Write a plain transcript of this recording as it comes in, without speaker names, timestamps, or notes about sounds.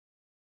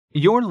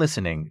You're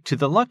listening to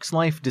the Lux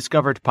Life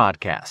Discovered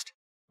podcast,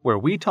 where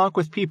we talk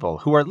with people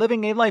who are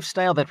living a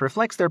lifestyle that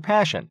reflects their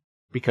passion,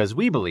 because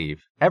we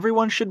believe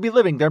everyone should be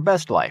living their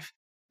best life,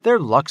 their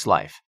Lux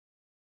Life.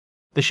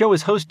 The show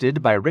is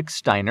hosted by Rick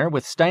Steiner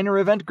with Steiner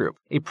Event Group,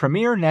 a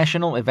premier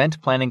national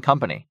event planning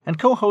company, and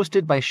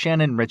co-hosted by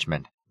Shannon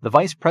Richmond, the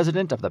Vice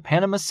President of the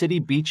Panama City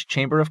Beach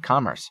Chamber of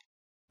Commerce.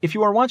 If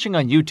you are watching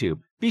on YouTube,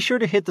 be sure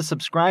to hit the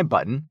subscribe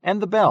button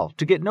and the bell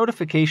to get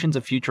notifications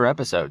of future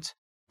episodes.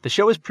 The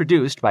show is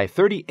produced by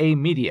 30A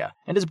Media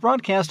and is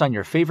broadcast on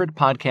your favorite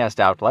podcast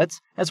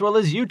outlets, as well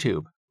as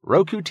YouTube,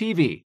 Roku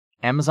TV,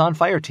 Amazon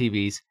Fire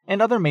TVs,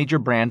 and other major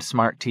brand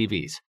smart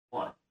TVs.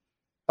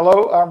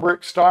 Hello, I'm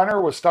Rick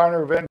Steiner with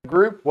Steiner Event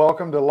Group.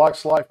 Welcome to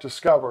Lux Life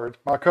Discovered.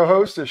 My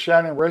co-host is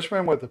Shannon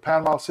Richmond with the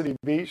Panama City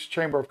Beach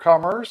Chamber of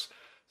Commerce.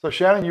 So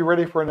Shannon, you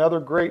ready for another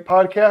great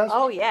podcast?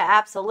 Oh yeah,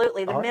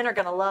 absolutely. The men are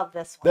going to love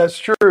this one. That's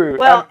true.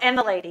 Well, and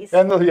the ladies.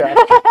 Yeah.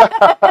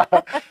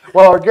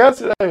 Well, our guest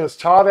today is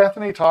Todd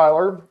Anthony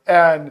Tyler.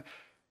 And,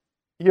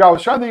 I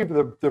was trying to think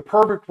of the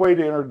perfect way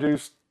to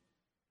introduce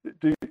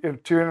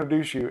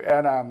you.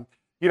 And,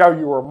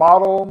 you were a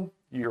model,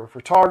 you were a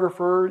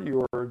photographer,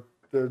 you were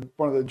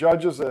one of the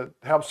judges that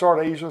helped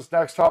start Asia's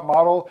Next Top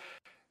Model,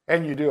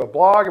 and you do a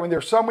blog. I mean,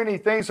 there's so many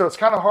things, so it's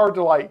kind of hard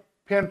to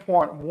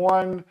pinpoint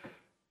one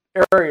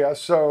area.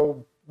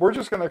 So we're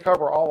just going to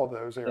cover all of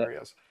those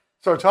areas.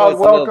 So Todd,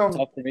 welcome.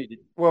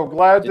 Well,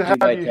 glad to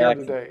have you here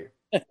today.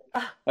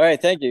 All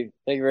right, thank you.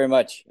 Thank you very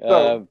much.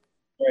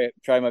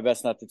 Try my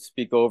best not to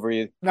speak over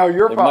you. No,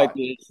 you're fine. There might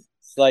be a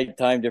slight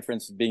time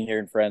difference being here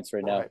in France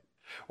right now. Right.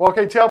 Well,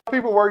 okay, tell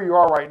people where you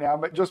are right now,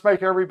 but just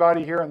make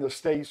everybody here in the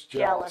States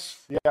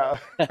jealous. Yeah.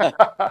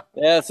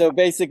 Yeah, so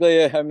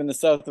basically I'm in the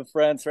south of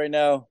France right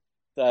now,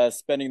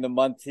 spending the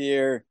month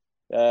here,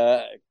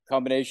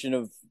 combination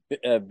of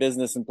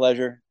business and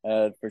pleasure,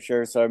 for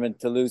sure. So I'm in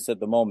Toulouse at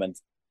the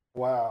moment.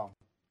 Wow.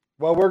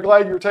 Well, we're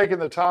glad you're taking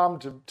the time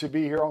to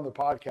be here on the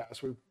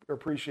podcast. We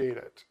appreciate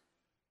it.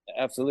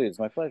 Absolutely. It's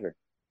my pleasure.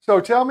 So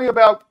tell me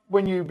about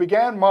when you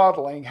began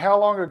modeling. How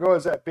long ago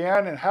has that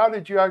been, and how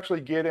did you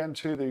actually get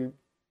into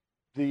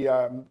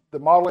the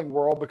modeling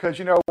world? Because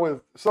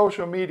with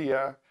social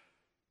media,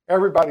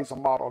 everybody's a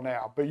model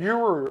now, but you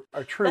were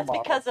a true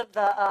model. That's because of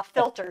the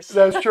filters.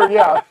 That's true,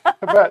 yeah.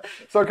 But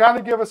so kind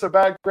of give us a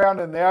background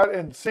in that,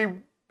 and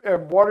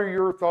what are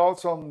your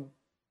thoughts on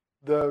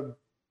the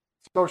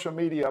social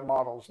media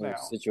models now?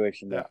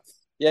 Situation now.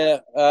 Yeah.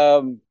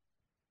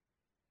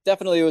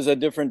 Definitely it was a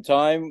different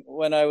time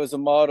when I was a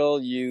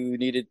model. You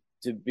needed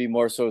to be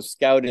more so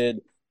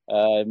scouted,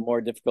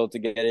 more difficult to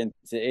get into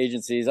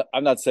agencies.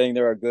 I'm not saying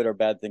there are good or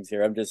bad things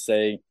here. I'm just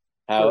saying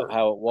how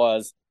it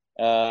was.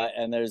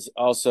 And there's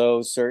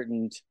also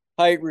certain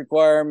height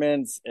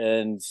requirements,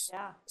 and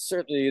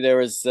certainly there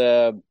was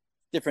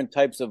different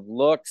types of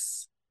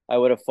looks. I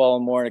would have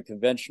fallen more in a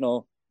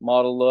conventional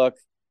model look.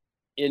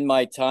 In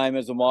my time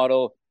as a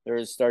model, there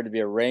has started to be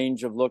a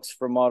range of looks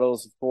for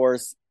models, of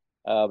course.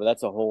 But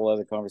that's a whole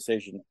other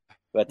conversation.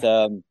 But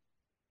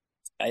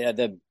I had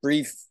the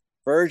brief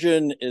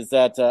version is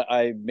that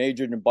I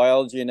majored in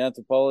biology and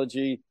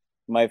anthropology.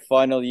 My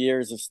final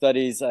years of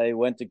studies, I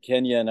went to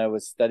Kenya and I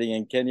was studying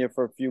in Kenya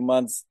for a few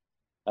months.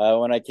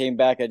 When I came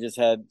back, I just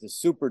had the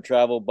super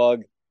travel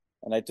bug,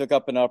 and I took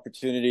up an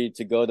opportunity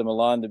to go to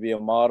Milan to be a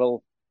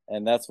model.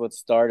 And that's what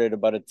started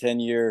about a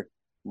 10-year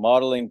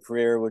modeling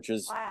career, which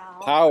is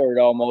powered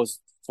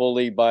almost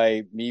fully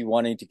by me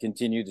wanting to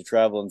continue to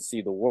travel and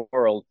see the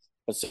world.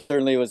 But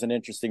certainly it was an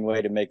interesting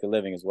way to make a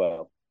living as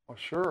well. Well,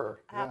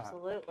 sure. Yeah.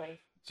 Absolutely.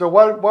 So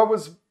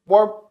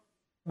what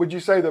would you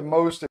say the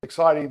most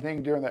exciting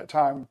thing during that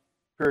time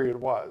period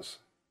was?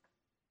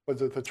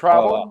 Was it the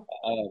travel?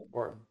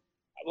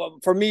 Well,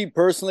 for me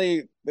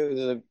personally,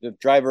 the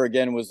driver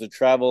again was the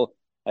travel.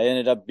 I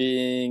ended up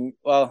being,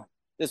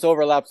 this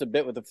overlaps a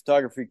bit with the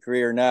photography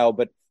career now,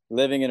 but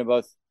living in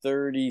about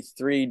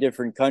 33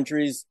 different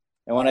countries.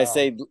 And when I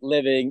say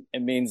living,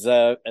 it means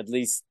at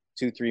least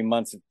 2-3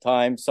 months of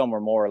time,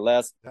 somewhere more or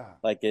less.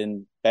 Like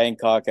in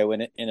Bangkok, I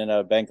went in and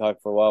out of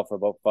Bangkok for a while, for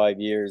about 5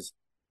 years,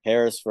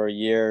 Paris for a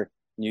year,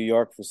 New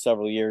York for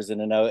several years,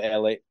 in and out,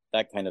 LA,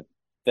 that kind of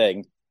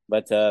thing.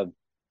 But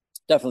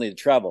definitely the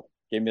travel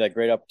gave me that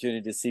great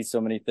opportunity to see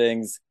so many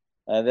things.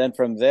 And then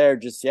from there,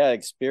 just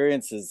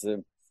experiences,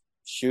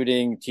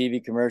 shooting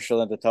TV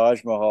commercial at the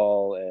Taj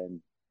Mahal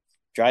and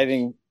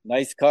driving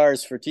nice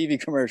cars for TV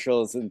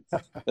commercials, and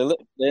the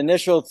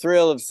initial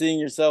thrill of seeing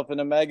yourself in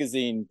a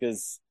magazine,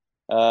 because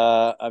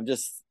I'm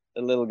just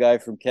a little guy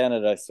from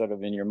Canada, sort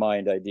of in your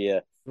mind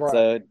idea.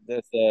 Right.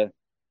 So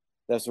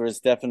that's where it's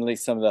definitely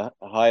some of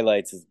the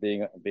highlights is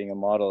being a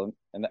model.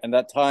 And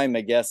that time,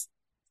 I guess,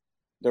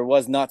 there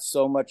was not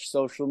so much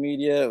social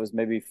media. It was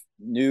maybe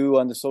new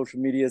on the social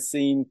media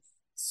scene.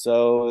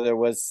 So there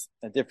was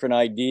a different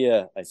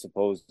idea, I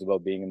suppose,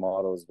 about being a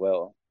model as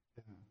well.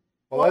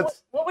 Well,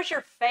 what was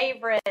your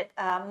favorite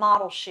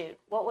model shoot?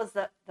 What was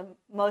the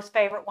most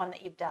favorite one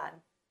that you've done?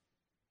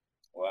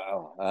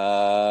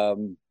 Wow.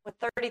 With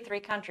 33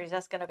 countries,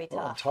 that's going to be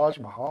tough. Taj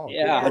Mahal.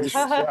 Yeah.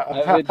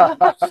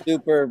 Yeah.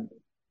 super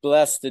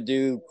blessed to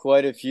do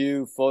quite a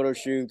few photo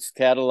shoots,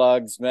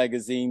 catalogs,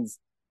 magazines.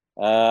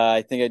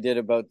 I think I did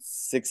about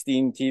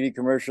 16 TV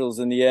commercials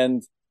in the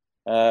end.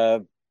 Uh,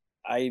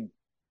 I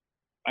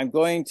I'm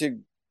going to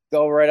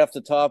go right off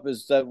the top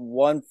is that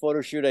one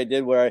photo shoot I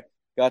did where I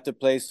got to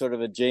play sort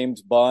of a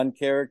James Bond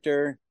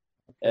character.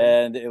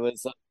 Okay. And it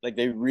was like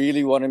they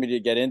really wanted me to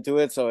get into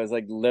it. So I was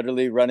like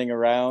literally running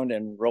around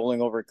and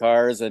rolling over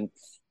cars and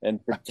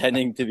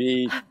pretending to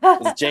be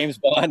as James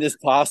Bond as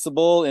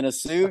possible in a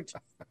suit.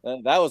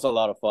 That was a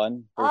lot of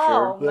fun for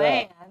sure. Oh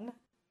Yeah. man.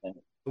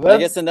 And I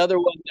guess another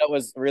one that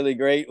was really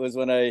great was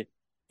when I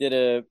did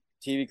a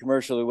TV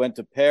commercial. We went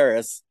to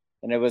Paris,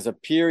 and it was a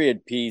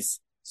period piece.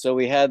 So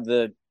we had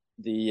the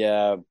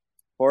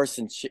horse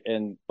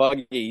and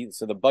buggy,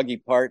 so the buggy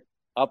part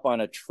up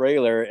on a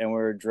trailer, and we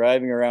were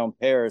driving around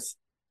Paris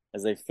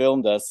as they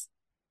filmed us,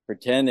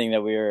 pretending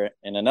that we were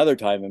in another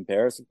time in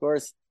Paris, of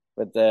course.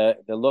 But the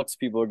looks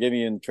people were giving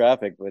you in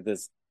traffic with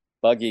this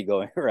buggy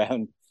going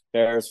around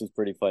Paris was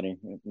pretty funny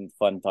and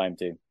fun time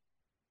too.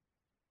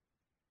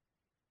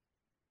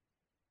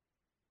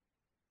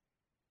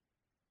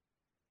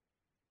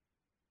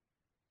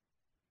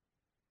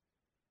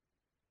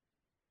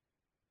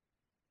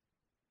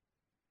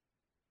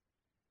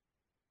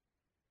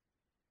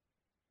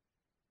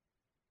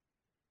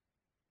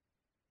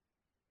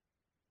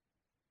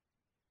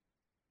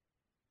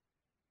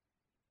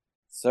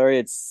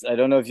 Sorry, I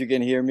don't know if you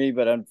can hear me,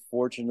 but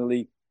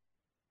unfortunately,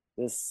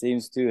 this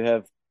seems to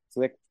have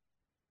clicked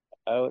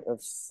out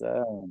of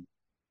sound.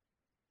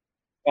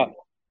 Oh,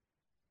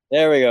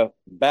 there we go.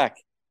 Back.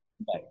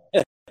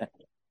 Back.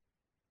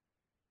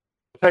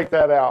 Take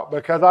that out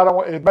because I don't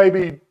want it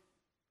maybe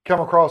come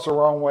across the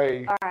wrong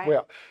way. All right.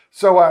 Well,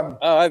 so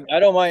Oh, I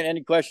don't mind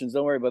any questions.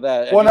 Don't worry about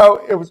that. well, no,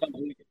 it was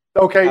Something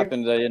okay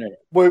happened to the internet.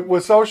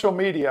 with social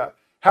media.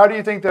 How do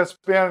you think that's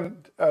been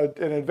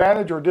an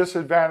advantage or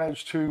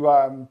disadvantage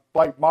to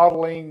like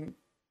modeling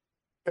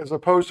as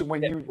opposed to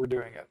when you were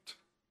doing it?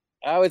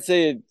 I would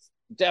say it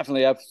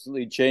definitely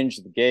absolutely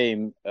changed the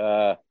game.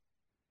 I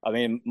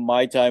mean,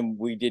 my time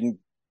we didn't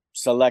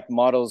select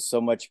models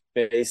so much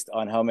based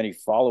on how many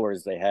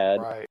followers they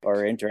had Right.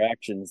 or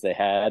interactions they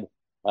had.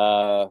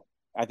 Uh,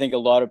 I think a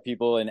lot of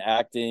people in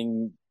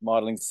acting,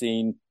 modeling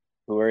scene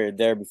who were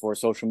there before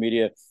social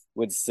media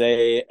would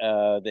say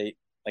they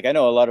like. I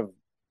know a lot of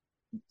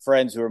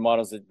friends who are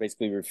models that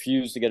basically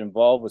refuse to get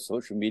involved with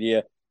social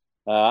media.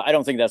 I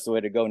don't think that's the way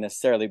to go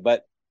necessarily,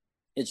 but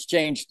it's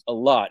changed a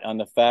lot on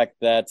the fact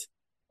that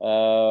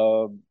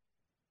uh,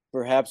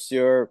 perhaps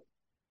you're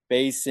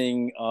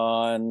basing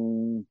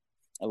on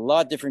a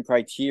lot different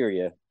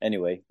criteria.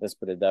 Anyway, let's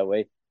put it that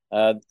way.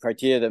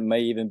 Criteria that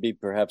may even be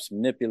perhaps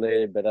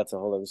manipulated, but that's a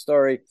whole other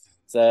story.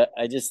 So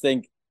I just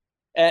think,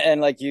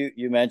 and like you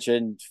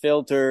mentioned,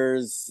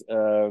 filters,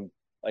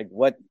 like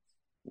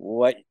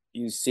what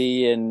you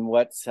see and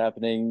what's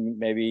happening,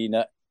 maybe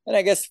not. And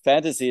I guess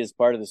fantasy is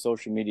part of the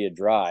social media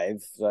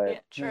drive. So Yeah,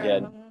 true.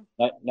 again,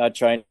 Mhm. not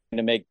trying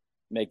to make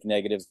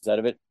negatives out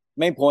of it.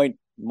 Main point,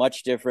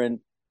 much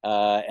different,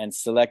 and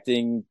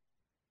selecting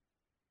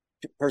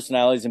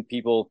personalities and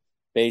people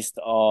based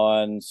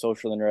on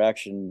social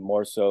interaction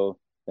more so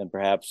than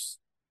perhaps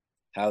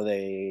how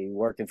they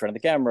work in front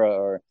of the camera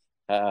or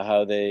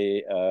how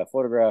they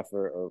photograph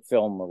or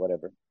film or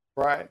whatever.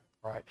 Right,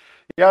 right.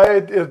 Yeah,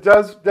 it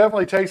does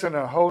definitely takes in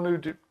a whole new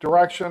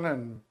direction,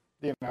 and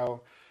you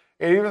know,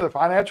 and even the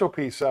financial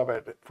piece of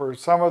it for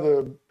some of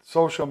the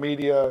social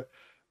media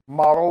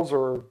models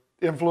or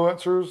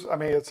influencers. I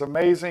mean, it's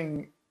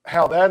amazing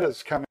how that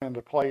has come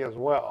into play as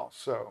well.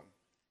 So,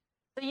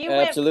 So you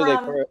went Absolutely.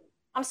 from,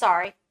 I'm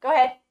sorry, go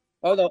ahead.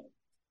 Oh no,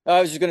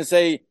 I was just going to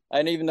say I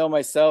didn't even know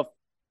myself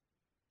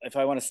if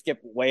I want to skip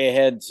way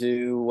ahead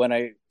to when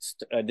I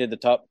did the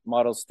top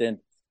model stint,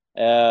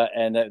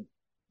 and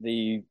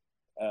the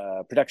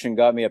production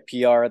got me a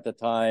PR at the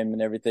time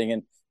and everything,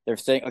 and they're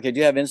saying, "Okay, do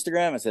you have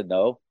Instagram?" I said,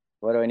 "No."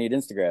 Why do I need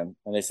Instagram?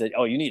 And they said,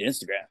 "Oh, you need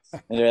Instagram."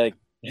 And they're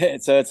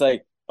like, so it's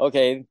like,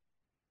 okay,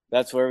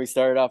 that's where we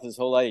started off this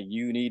whole idea.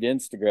 You need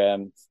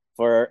Instagram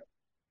for,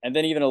 and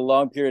then even a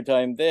long period of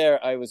time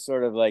there, I was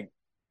sort of like,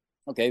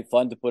 okay,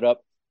 fun to put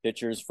up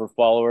pictures for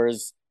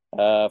followers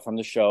from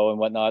the show and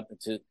whatnot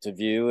to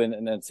view,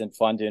 and it's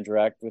fun to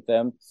interact with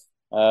them.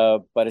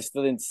 But I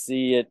still didn't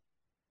see it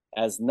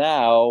as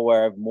now,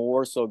 where I've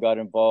more so got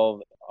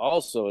involved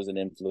also as an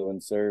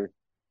influencer,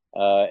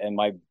 and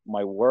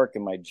my work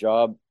and my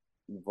job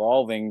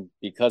evolving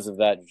because of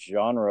that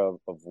genre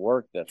of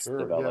work that's sure,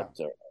 yeah,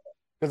 developed.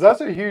 because that's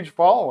a huge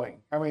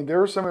following. I mean,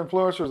 there are some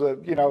influencers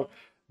that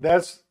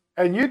that's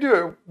and you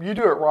do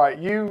it right.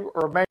 You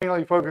are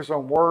mainly focused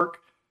on work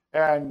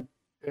and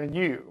and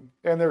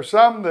there's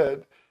some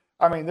that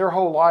I mean their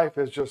whole life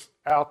is just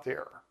out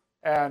there.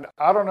 And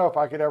I don't know if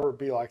I could ever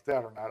be like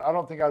that or not. I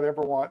don't think I'd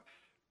ever want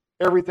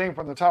everything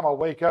from the time I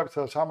wake up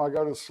to the time I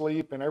go to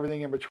sleep and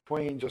everything in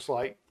between just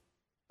like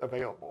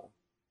available,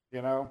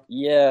 you know?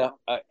 Yeah,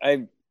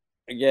 I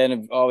again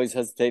have always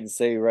hesitated to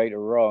say right or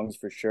wrongs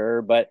for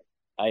sure, but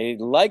I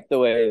like the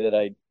way that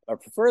I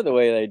prefer the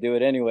way that I do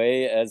it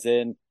anyway, as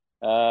in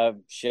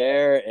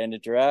share and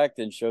interact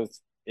and show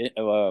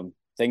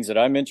things that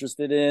I'm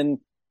interested in.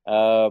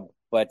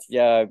 But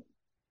yeah,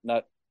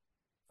 not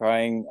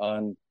crying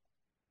on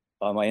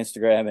my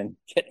Instagram and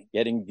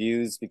getting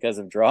views because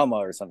of drama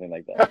or something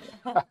like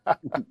that.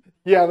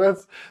 Yeah,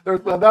 there's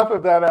enough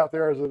of that out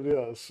there as it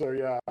is. So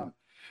yeah.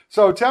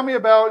 So tell me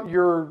about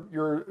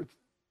your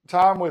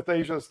time with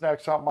Asia's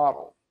Next Top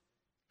Model.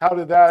 How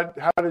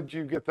did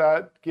you get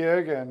that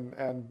gig,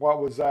 and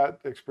what was that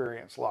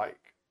experience like?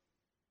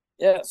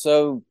 Yeah,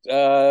 so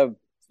they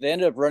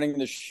ended up running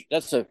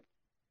that's a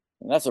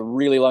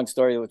really long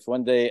story, which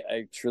one day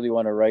I truly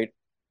want to write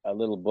a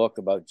little book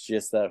about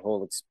just that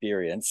whole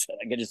experience.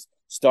 I could just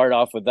start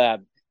off with that.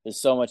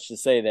 There's so much to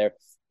say there.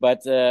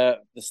 But the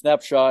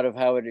snapshot of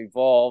how it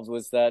evolved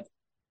was that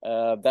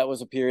that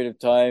was a period of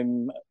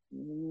time,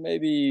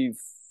 maybe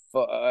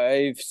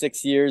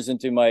 5-6 years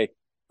into my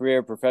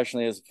career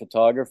professionally as a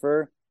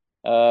photographer.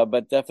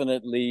 But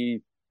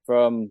definitely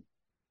from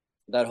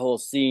that whole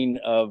scene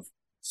of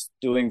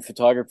doing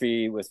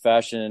photography with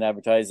fashion and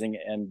advertising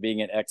and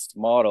being an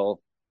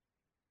ex-model,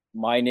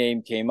 my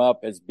name came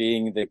up as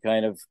being the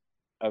kind of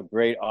a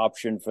great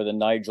option for the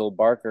Nigel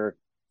Barker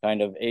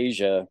kind of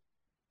Asia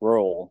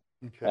role.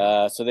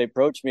 Okay. So they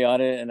approached me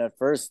on it, and at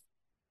first,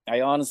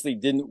 I honestly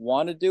didn't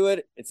want to do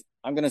it.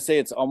 I'm going to say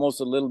it's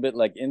almost a little bit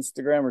like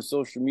Instagram or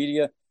social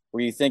media,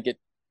 where you think it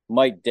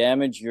might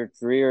damage your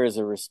career as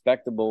a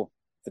respectable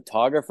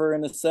photographer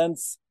in a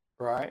sense.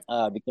 Right.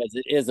 Because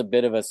it is a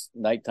bit of a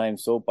nighttime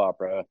soap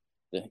opera,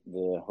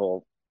 the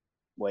whole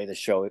way the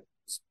show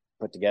is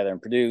put together and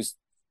produced.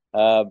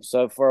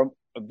 So for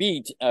a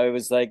beat, I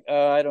was like,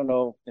 I don't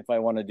know if I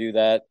want to do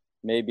that.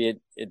 Maybe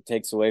it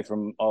takes away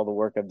from all the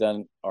work I've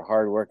done or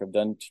hard work I've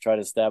done to try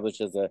to establish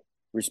as a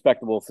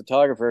respectable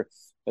photographer.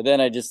 But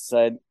then I just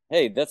said,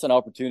 hey, that's an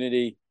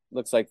opportunity.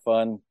 Looks like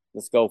fun.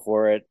 Let's go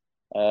for it.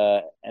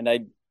 And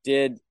I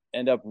did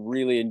end up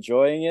really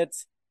enjoying it,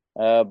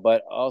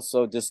 but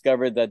also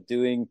discovered that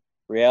doing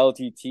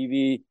reality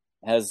TV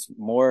has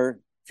more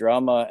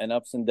drama and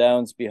ups and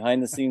downs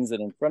behind the scenes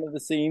than in front of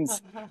the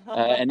scenes,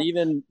 and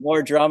even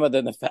more drama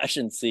than the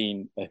fashion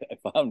scene. I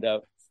found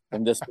out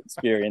from this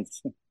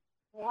experience.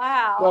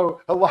 Wow.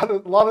 So a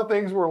lot of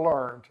things were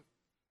learned.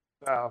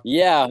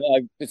 Yeah,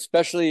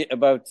 especially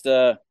about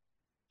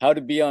how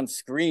to be on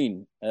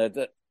screen. I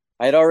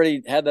had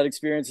already had that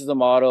experience as a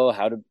model,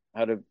 how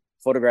to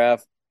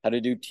photograph, how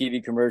to do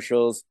TV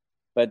commercials,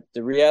 but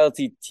the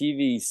reality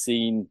TV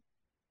scene,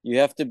 you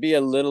have to be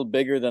a little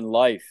bigger than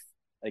life.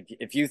 Like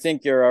if you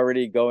think you're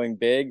already going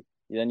big,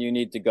 then you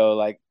need to go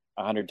like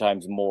 100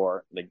 times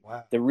more, like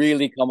Wow. to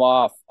really come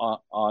off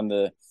on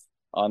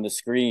the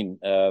screen.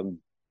 And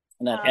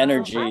that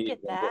energy. I get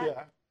that.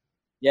 Yeah.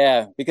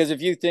 Yeah, because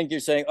if you think you're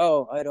saying,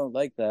 "Oh, I don't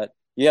like that,"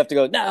 you have to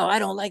go, "No, I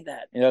don't like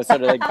that."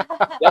 Sort of like you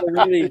got to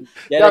really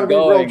get Got to it be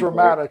real going.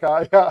 dramatic.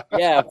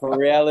 Yeah, for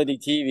reality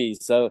TV.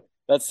 So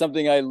that's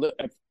something I look.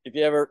 If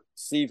you ever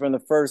see from the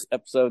first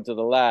episode to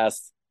the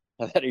last,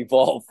 that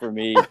evolved for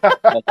me,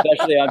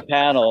 especially on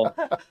panel.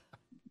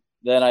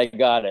 Then I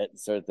got it,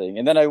 sort of thing.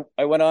 And then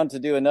I went on to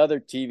do another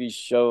TV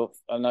show.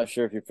 I'm not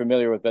sure if you're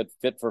familiar with that,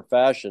 Fit for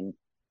Fashion,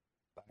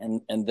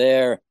 and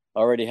there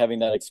already having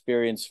that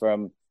experience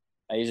from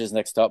Asia's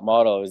Next Top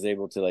Model, I was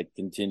able to like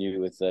continue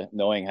with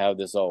knowing how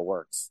this all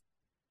works.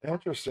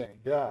 Interesting.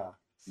 Yeah.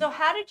 So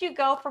how did you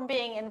go from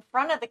being in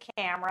front of the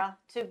camera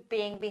to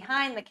being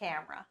behind the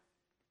camera?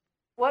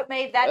 What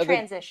made that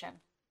transition?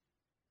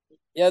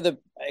 I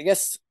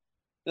guess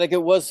like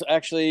it was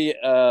actually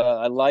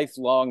a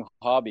lifelong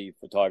hobby,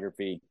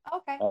 photography.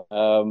 Okay.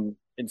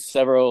 In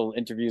several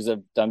interviews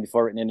I've done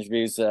before, written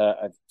interviews,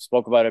 I've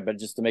spoke about it, but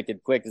just to make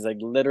it quick, is like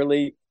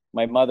literally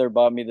my mother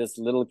bought me this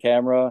little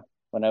camera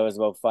when I was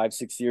about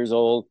 5-6 years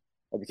old.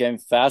 I became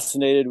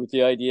fascinated with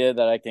the idea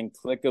that I can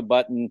click a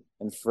button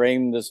and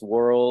frame this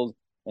world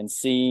and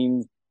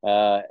scene.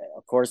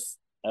 Of course,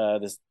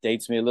 this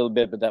dates me a little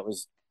bit, but that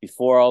was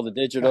before all the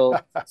digital.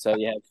 So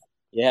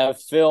you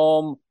have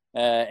film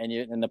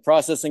and the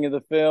processing of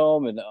the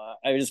film, and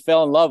I just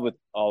fell in love with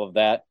all of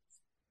that.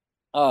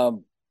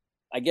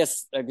 I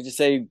guess I could just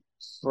say,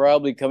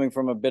 probably coming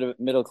from a bit of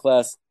middle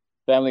class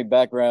family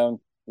background,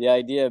 the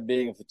idea of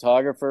being a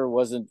photographer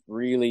wasn't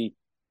really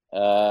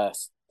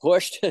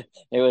pushed.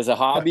 It was a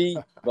hobby,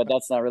 but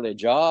that's not really a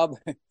job.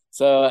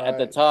 So at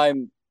the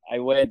time, I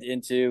went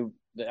into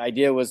the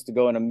idea was to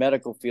go in a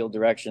medical field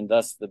direction,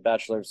 thus the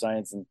Bachelor of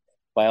Science in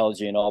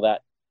Biology and all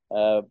that.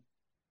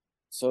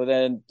 So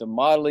then the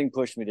modeling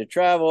pushed me to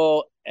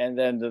travel, and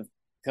then the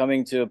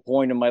coming to a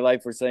point in my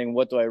life where saying,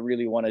 what do I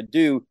really want to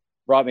do,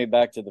 brought me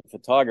back to the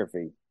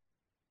photography.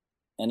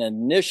 And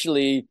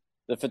initially,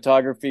 the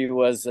photography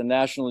was a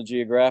National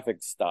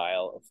Geographic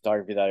style of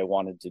photography that I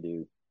wanted to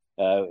do.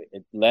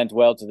 It lent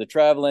well to the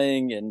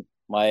traveling and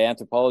my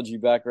anthropology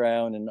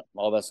background and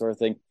all that sort of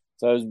thing.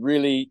 So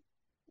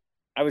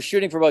I was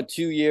shooting for about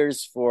 2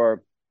 years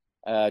for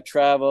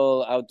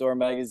travel, outdoor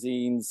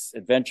magazines,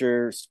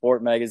 adventure,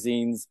 sport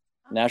magazines,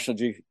 National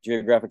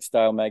Geographic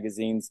style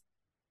magazines.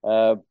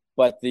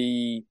 But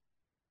the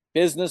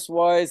business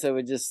wise, I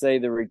would just say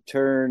the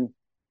return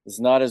is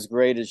not as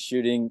great as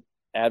shooting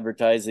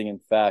advertising and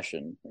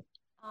fashion.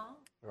 Oh,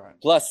 Right.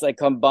 Plus, I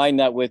combine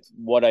that with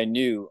what I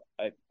knew.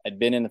 I'd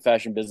been in the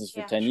fashion business for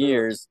Yeah. 10 Sure.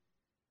 years.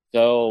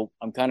 So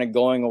I'm kind of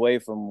going away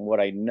from what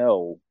I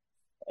know.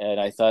 And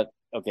I thought,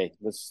 okay,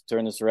 let's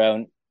turn this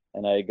around.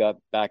 And I got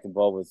back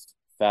involved with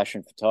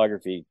fashion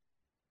photography.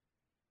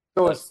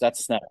 So it's That's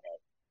a snap.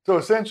 so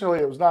essentially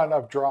it was not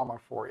enough drama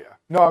for you.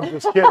 No, I'm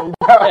just kidding.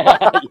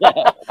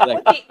 Yeah,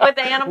 exactly. with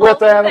the animals,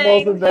 With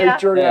animals and things,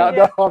 nature, Yeah.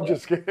 yeah. No, I'm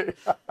just kidding.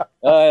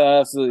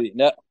 Absolutely.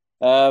 No.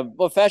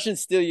 Well, fashion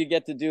still, you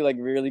get to do like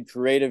really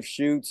creative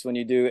shoots when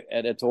you do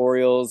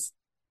editorials,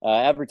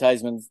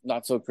 advertisements,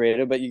 not so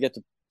creative, but you get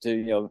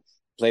to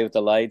play with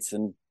the lights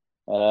and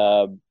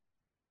uh,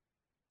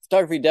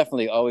 photography.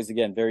 Definitely, always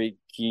again very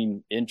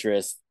keen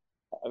interest.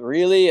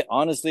 Really,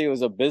 honestly, it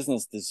was a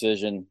business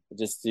decision.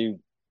 Just you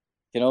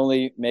can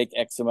only make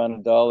X amount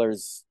of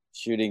dollars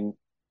shooting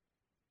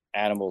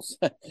animals.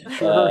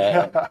 Sure.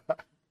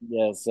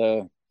 Yeah,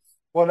 so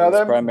Well, it now was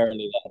that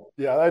primarily that.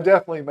 yeah, that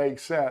definitely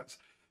makes sense.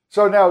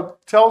 So now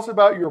tell us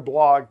about your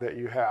blog that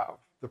you have,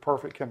 The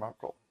Perfect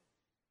Chemical.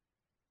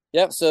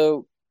 Yep.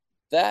 So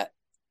that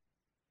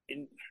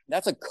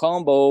that's a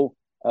combo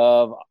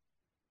of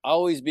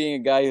always being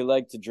a guy who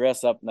liked to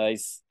dress up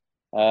nice,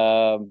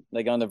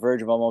 like on the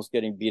verge of almost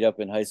getting beat up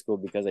in high school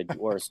because I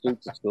wore a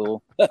suit to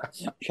school,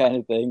 kind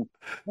of thing.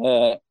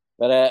 But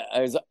I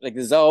was like,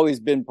 there's always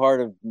been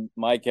part of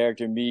my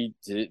character, me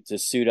to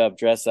suit up,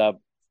 dress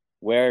up,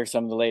 wear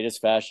some of the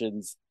latest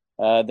fashions.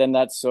 Then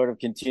that sort of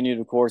continued,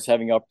 of course,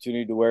 having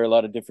opportunity to wear a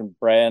lot of different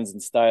brands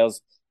and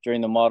styles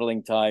during the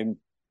modeling time.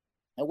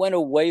 I went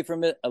away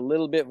from it a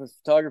little bit with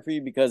photography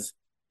because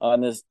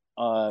on this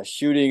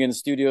shooting in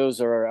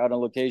studios or out on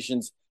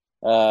locations,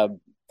 uh,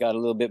 got a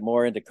little bit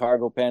more into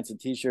cargo pants and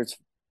t-shirts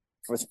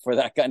for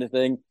that kind of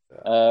thing.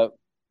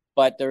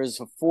 But there was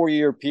a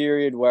 4-year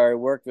period where I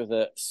worked with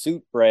a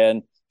suit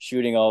brand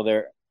shooting all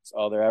their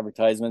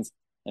advertisements,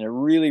 and it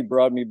really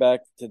brought me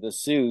back to the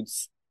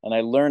suits. And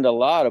I learned a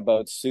lot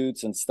about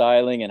suits and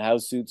styling and how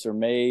suits are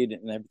made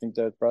and everything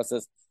through the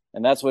process.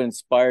 And that's what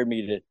inspired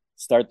me to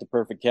start The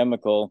Perfect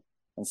Chemical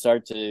and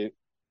start to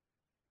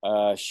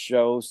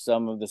show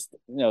some of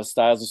the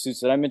styles of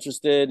suits that I'm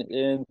interested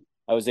in.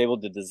 I was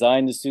able to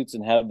design the suits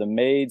and have them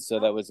made, so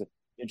that was an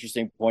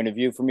interesting point of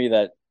view for me.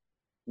 That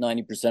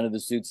 90% of the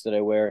suits that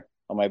I wear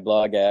on my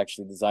blog, I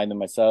actually designed them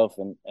myself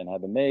and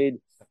had them made.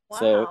 Wow.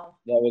 So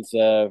that was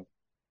a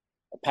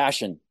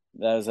passion.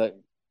 That was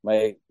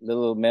my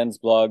little men's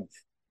blog.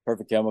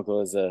 Perfect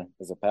Chemical is a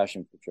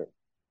passion for sure.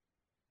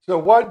 So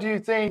what do you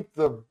think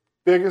the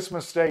biggest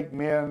mistake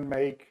men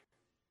make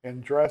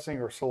in dressing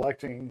or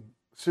selecting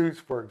suits,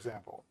 for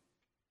example?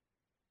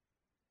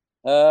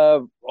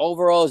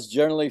 Overall, it's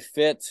generally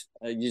fit.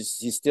 You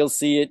still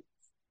see it.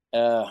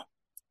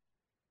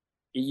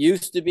 It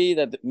used to be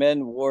that the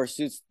men wore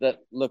suits that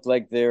looked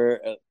like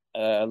they're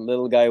a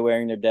little guy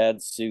wearing their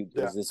dad's suit.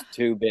 It was just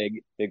too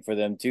big for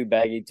them, too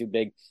baggy, too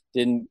big,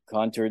 didn't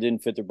contour,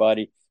 didn't fit their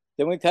body.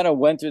 Then we kind of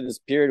went through this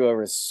period where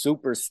it was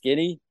super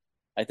skinny.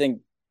 I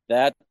think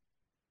that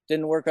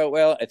didn't work out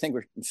well. I think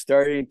we're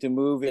starting to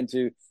move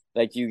into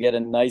like you get a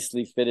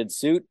nicely fitted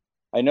suit.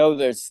 I know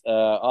there's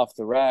off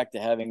the rack to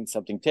having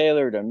something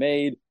tailored or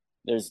made.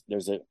 There's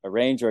a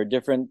range or a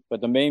different, but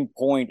the main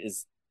point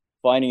is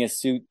finding a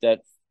suit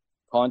that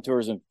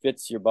contours and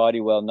fits your body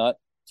well, not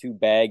too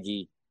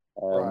baggy.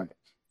 Right.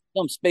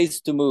 Some space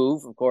to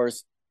move, of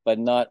course, but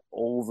not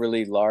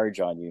overly large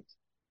on you.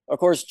 Of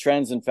course,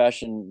 trends in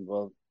fashion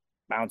will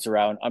bounce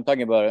around. I'm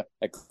talking about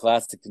a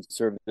classic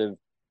conservative,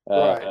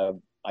 Right.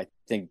 I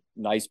think,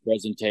 nice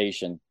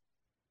presentation.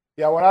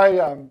 Yeah, when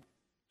I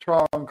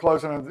try on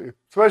clothes, and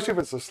especially if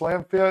it's a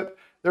slim fit,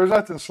 there's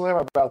nothing slim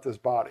about this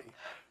body.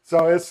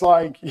 So it's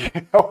like,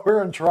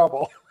 we're in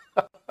trouble.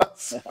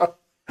 So,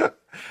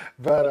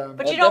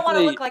 But you don't want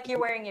to look like you're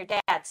wearing your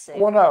dad's suit.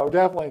 well, no,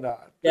 definitely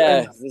not.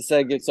 Yeah, it's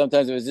like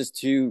sometimes it was just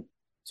too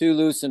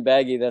loose and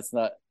baggy. That's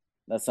not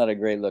a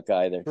great look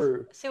either.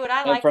 True. See, what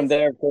I And like from is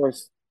there, of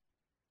course.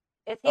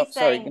 he's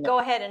saying go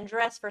ahead and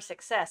dress for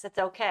success. It's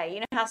okay.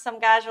 You know how some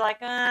guys are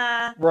like,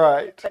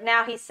 Right. but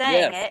now he's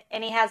saying it,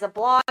 and he has a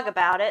blog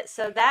about it.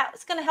 So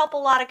that's going to help a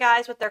lot of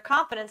guys with their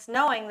confidence,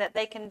 knowing that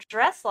they can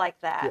dress like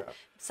that. Yeah.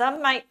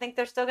 Some might think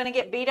they're still going to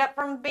get beat up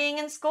from being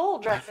in school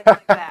dressing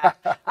like that.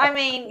 I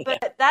mean,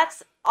 but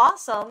that's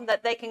awesome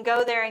that they can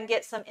go there and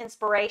get some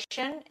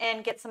inspiration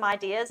and get some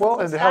ideas. Well,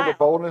 and and to style. have the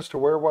boldness to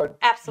wear what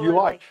Absolutely. you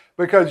like.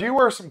 Because you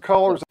wear some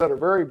colors that are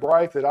very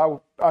bright that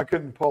I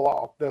couldn't pull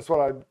off. That's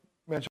what I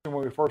mentioned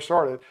when we first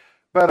started.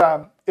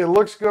 But it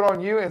looks good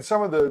on you, and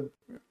some of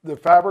the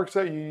fabrics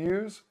that you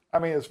use, I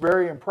mean, it's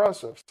very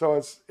impressive. So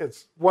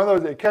it's one of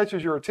those that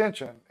catches your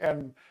attention,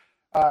 and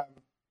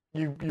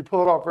you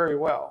pull it off very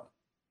well.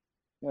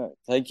 Yeah,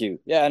 thank you.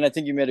 Yeah, and I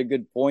think you made a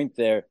good point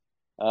there.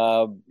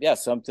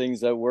 Some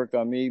things that work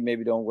on me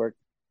maybe don't work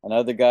on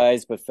other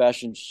guys, but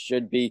fashion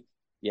should be,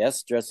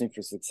 yes, dressing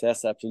for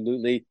success,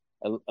 absolutely,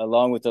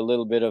 along with a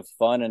little bit of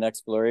fun and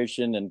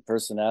exploration and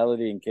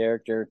personality and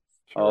character,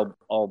 Sure.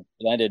 all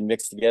blended,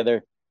 mixed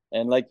together.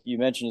 And like you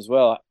mentioned as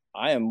well,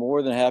 I am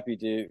more than happy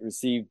to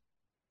receive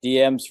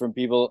DMs from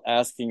people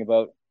asking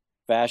about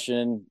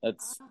fashion.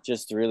 That's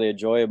just really a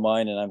joy of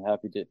mine, and I'm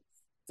happy to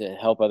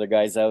help other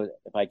guys out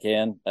if I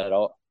can at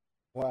all.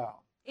 Wow.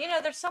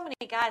 There's so many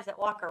guys that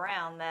walk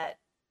around that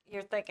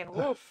you're thinking,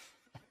 woof.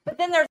 But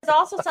then there's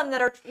also some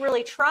that are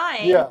really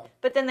trying,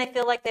 but then they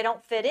feel like they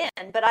don't fit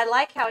in. But I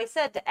like how he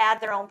said to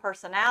add their own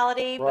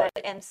personality,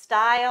 and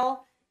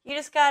style. You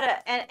just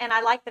gotta, and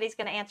I like that he's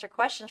going to answer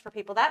questions for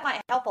people. That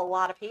might help a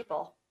lot of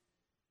people.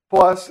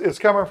 Plus, it's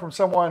coming from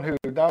someone who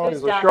not only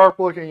is a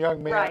sharp-looking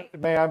young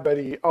man, but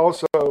he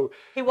also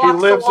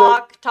walks lives the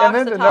walk, it, talks and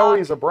then the to talk. know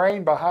he's a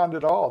brain behind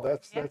it all.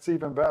 That's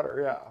even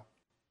better. Yeah.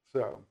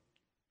 So.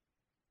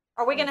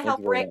 Are we going to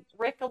help Rick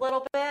a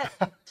little bit?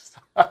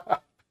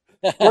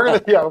 we're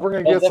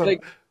gonna get some.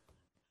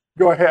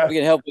 Go ahead. We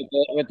can help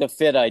with the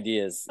fit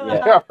ideas.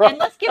 Yeah. And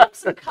let's give him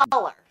some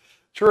color.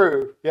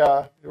 True.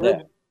 Yeah.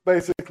 We're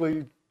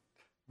basically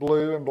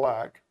blue and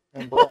black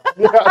and black.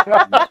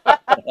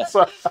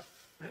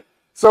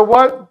 So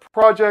what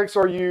projects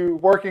are you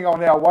working on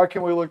now? What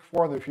can we look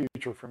for in the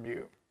future from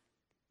you?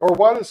 Or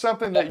what is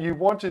something that you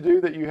want to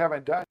do that you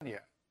haven't done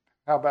yet?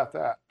 How about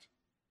that?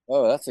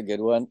 Oh, that's a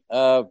good one.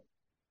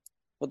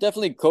 Well,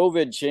 definitely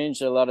COVID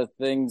changed a lot of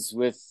things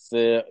with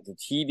the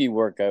TV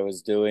work I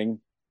was doing.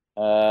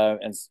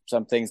 And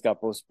some things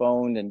got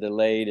postponed and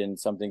delayed, and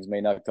some things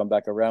may not come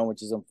back around,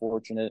 which is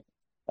unfortunate.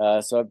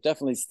 So I'm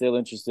definitely still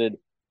interested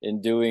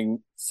in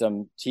doing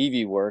some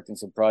TV work and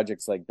some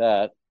projects like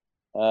that.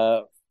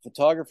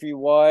 Photography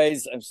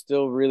wise, I'm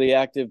still really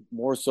active,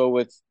 more so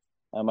with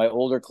my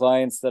older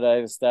clients that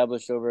I've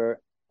established over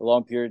a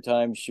long period of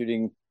time,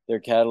 shooting their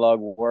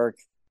catalog work.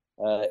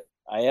 I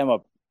am a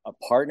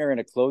partner in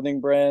a clothing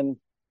brand,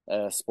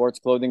 sports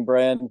clothing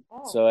brand.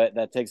 Oh. So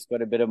that takes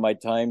quite a bit of my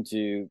time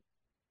to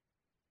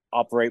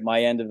operate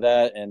my end of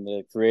that and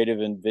the creative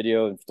and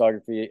video and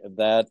photography of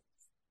that.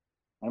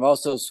 I've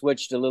also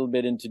switched a little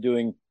bit into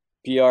doing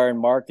PR and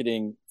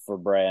marketing for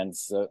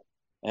brands. So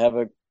I have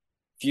a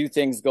few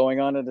things going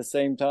on at the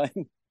same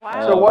time.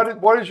 Wow. So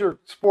what is your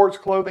sports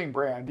clothing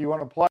brand? Do you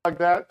want to plug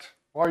that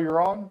while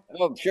you're on?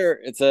 Oh, sure.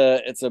 It's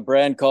a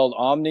brand called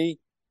Omni,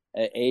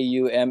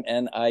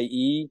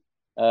 AUMNIE.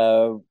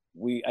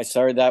 I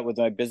started that with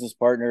my business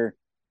partner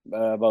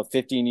about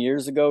 15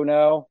 years ago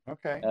now.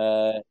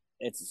 Okay.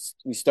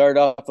 We started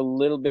off a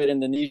little bit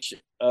in the niche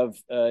of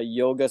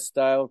yoga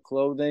style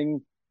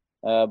clothing,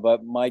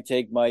 but my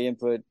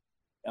input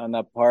on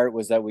that part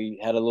was that we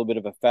had a little bit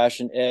of a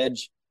fashion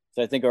edge.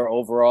 So I think our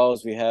overall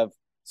is we have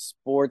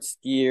sports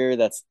gear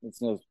that's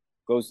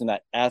goes in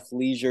that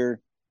athleisure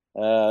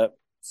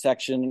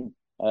section.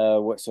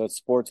 So it's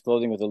sports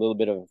clothing with a little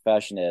bit of a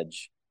fashion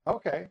edge.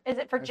 Okay. Is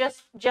it for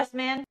just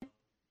men?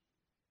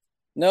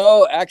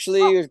 No,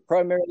 actually, it's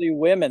primarily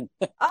women.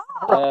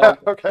 Oh.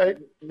 Okay.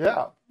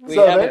 Yeah. We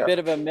have a bit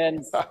of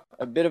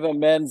a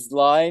men's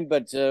line,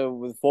 but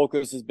the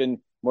focus has been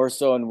more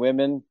so on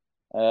women.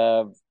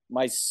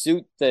 My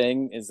suit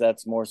thing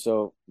that's more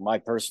so my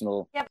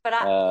personal. Yeah,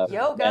 but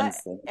yoga,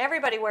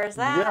 everybody wears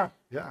that.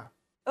 Yeah.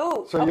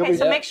 Oh, okay.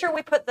 So make sure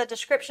we put the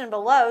description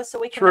below so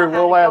we can. True,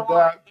 we'll add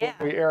that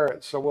when we air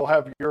it. So we'll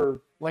have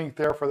your link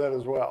there for that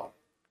as well.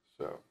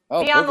 So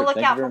be on the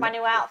lookout for my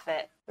new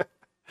outfit.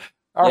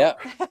 Yeah.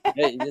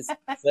 Hey, just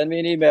send me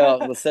an email.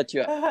 We'll set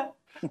you up.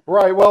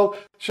 Right. Well,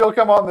 she'll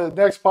come on the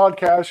next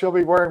podcast. She'll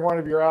be wearing one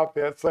of your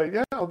outfits. Say,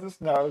 this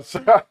knows.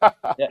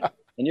 Yeah.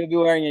 And you'll be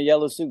wearing a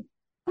yellow suit.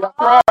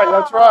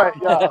 That's right.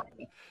 Yeah.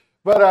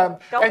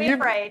 But don't be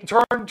afraid.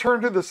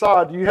 Turn to the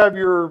side. Do you have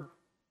your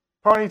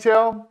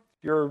ponytail?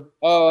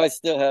 I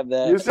still have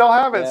that. You still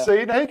have it. Yeah.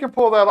 See, now he can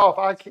pull that off.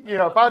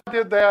 If I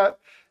did that,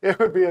 it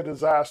would be a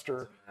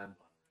disaster.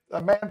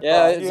 A man.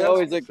 Yeah, it's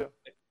always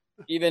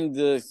even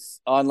the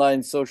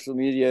online social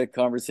media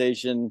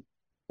conversation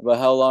about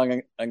how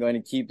long I'm going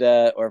to keep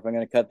that, or if I'm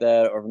going to cut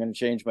that, or if I'm going to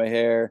change my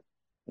hair.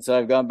 And so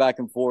I've gone back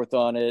and forth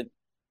on it.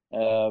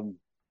 I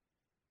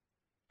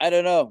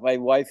don't know. My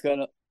wife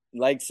kind of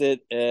likes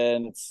it,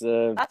 and it's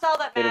that's all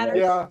that matters.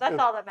 Yeah, that's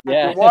all that matters.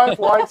 Yeah. If your wife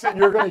likes it,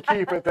 you're going to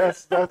keep it.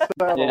 That's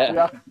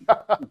yeah.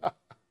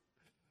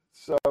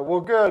 So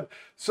good.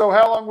 So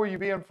how long will you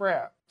be in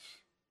France?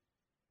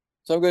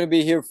 So I'm going to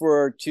be here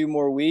for 2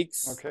 more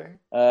weeks. Okay.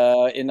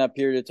 In that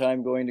period of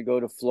time, going to go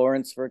to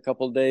Florence for a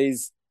couple of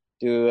days,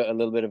 do a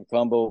little bit of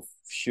combo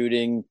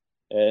shooting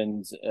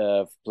and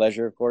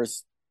pleasure, of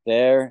course,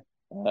 there,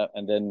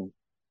 and then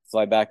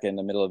fly back in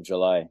the middle of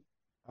July.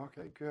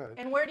 Okay, good.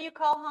 And where do you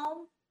call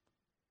home?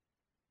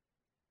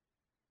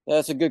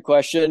 That's a good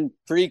question.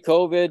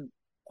 Pre-COVID,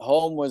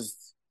 home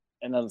was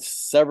in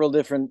several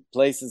different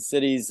places,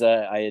 cities.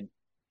 I had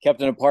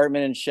kept an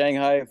apartment in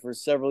Shanghai for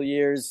several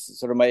years,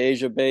 sort of my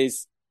Asia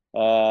base.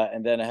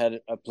 And then I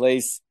had a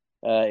place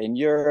in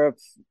Europe,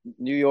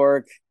 New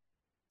York.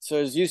 So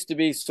it used to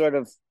be sort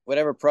of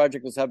whatever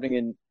project was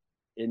happening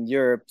in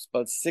Europe,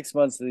 about 6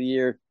 months of the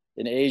year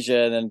in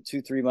Asia, and then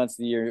 2-3 months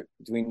of the year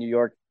between New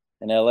York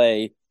and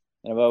LA.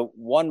 And about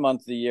 1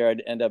 month of the year,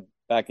 I'd end up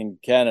back in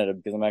Canada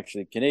because I'm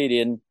actually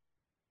Canadian.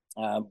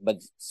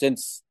 But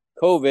since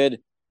COVID,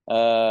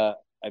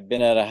 I've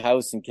been at a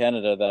house in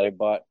Canada that I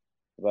bought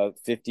about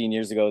 15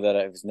 years ago that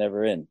I was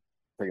never in,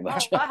 pretty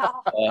much.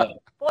 Oh, wow.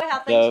 Boy, how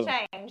things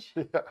change.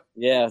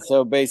 Yeah.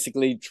 So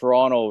basically,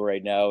 Toronto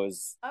right now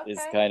is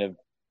kind of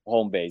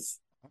home base.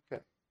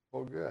 Okay.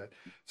 Well, good.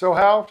 So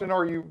how often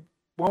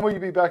when will you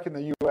be back in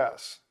the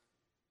U.S.?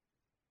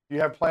 Do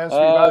you have plans to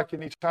be back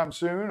anytime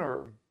soon,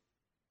 or?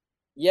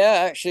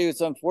 Yeah, actually,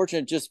 it's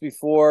unfortunate. Just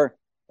before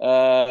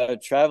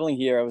traveling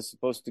here, I was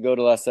supposed to go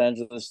to Los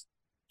Angeles.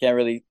 Can't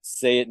really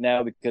say it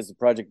now because the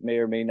project may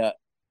or may not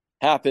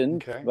happen.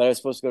 Okay. But I was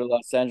supposed to go to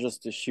Los Angeles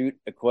to shoot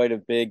quite a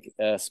big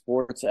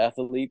sports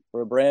athlete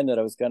for a brand that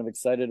I was kind of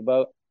excited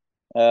about.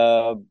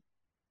 But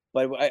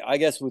I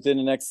guess within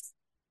the next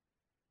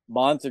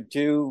month or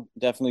two,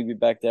 definitely be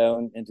back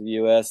down into the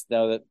U.S.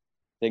 now that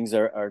things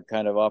are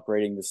kind of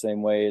operating the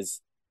same way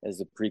as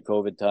the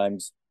pre-COVID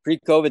times.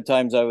 Pre-COVID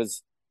times, I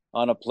was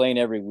on a plane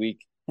every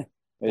week.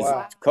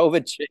 Wow.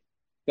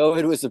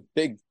 COVID was a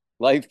big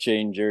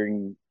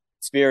life-changing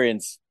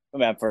experience,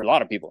 for a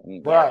lot of people,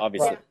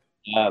 obviously.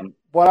 Right.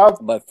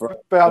 But for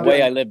the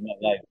way I live my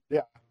life.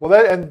 Yeah.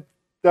 Well,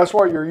 that's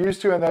what you're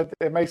used to, and that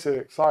it makes it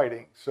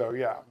exciting. So,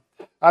 yeah.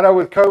 I know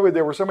with COVID,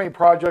 there were so many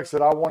projects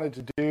that I wanted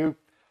to do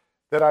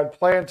that I'd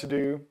planned to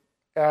do,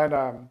 and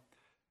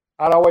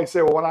I'd always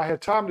say, well, when I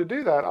had time to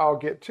do that, I'll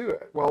get to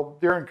it. Well,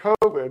 during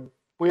COVID,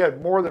 we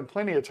had more than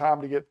plenty of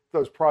time to get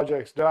those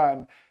projects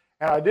done,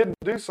 and I didn't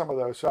do some of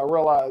those, so I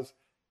realized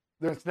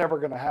that it's never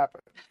going to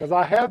happen because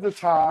I had the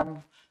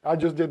time, I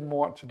just didn't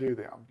want to do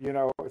them,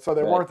 so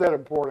they weren't that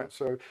important.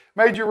 So it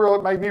made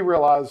me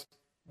realize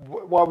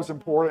what was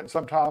important,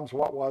 sometimes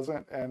what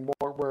wasn't, and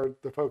where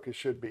the focus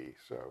should be.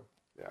 So,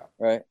 yeah.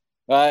 Right.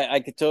 I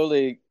could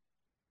totally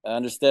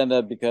understand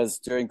that because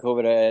during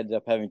COVID, I ended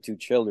up having 2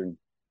 children.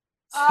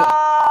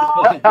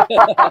 Oh.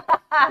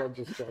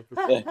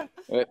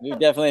 We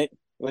definitely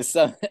was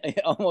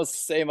almost the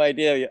same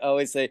idea. You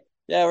always say,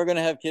 yeah, we're going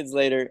to have kids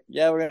later.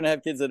 Yeah, we're going to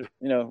have kids when it's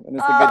a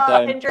good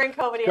time. And during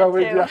COVID,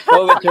 yeah.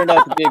 COVID turned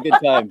out to be a good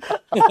time.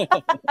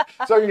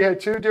 So you had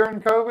 2 during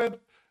COVID?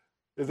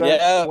 Is that,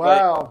 yeah.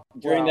 Wow.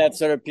 During that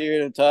sort of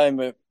period of time,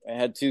 I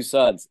had 2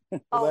 sons.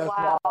 Oh,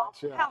 wow.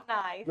 Nice, yeah. How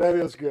nice. That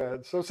is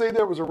good. So see,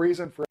 there was a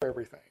reason for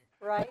everything.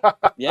 Right.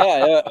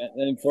 Yeah.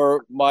 And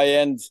for my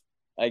end,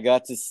 I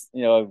got to,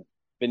 I've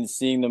been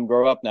seeing them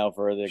grow up now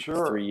for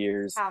 3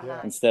 years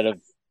instead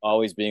of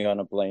always being on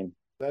a plane.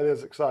 That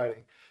is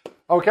exciting.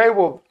 Okay,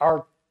 well,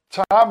 our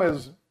time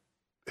has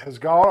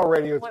gone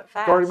already. It's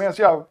 30 minutes.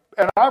 Yeah,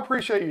 and I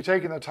appreciate you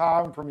taking the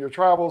time from your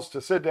travels to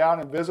sit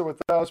down and visit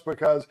with us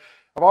because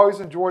I've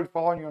always enjoyed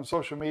following you on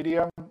social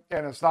media,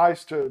 and it's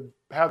nice to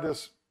have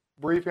this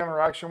brief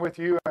interaction with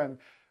you and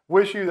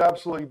wish you the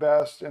absolutely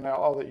best in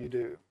all that you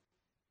do.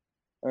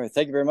 All right,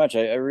 thank you very much.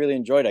 I really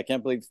enjoyed it. I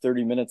can't believe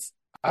 30 minutes.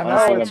 I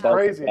know, it's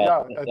crazy.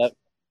 Yeah, that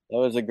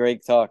was a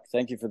great talk.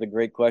 Thank you for the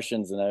great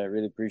questions, and I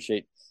really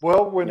appreciate.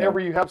 Well, whenever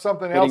you have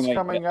something else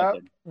coming up,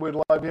 we'd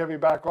love to have you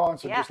back on,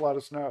 so just let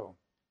us know.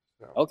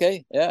 So.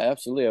 Okay, yeah,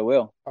 absolutely, I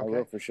will. Okay. I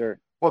will for sure.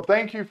 Well,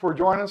 thank you for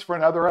joining us for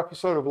another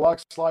episode of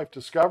Lux Life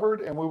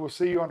Discovered, and we will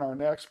see you on our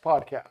next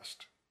podcast.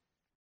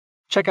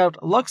 Check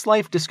out Lux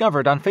Life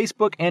Discovered on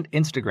Facebook and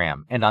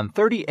Instagram and on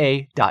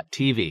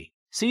 30a.tv.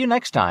 See you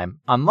next time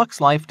on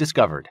Lux Life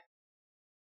Discovered.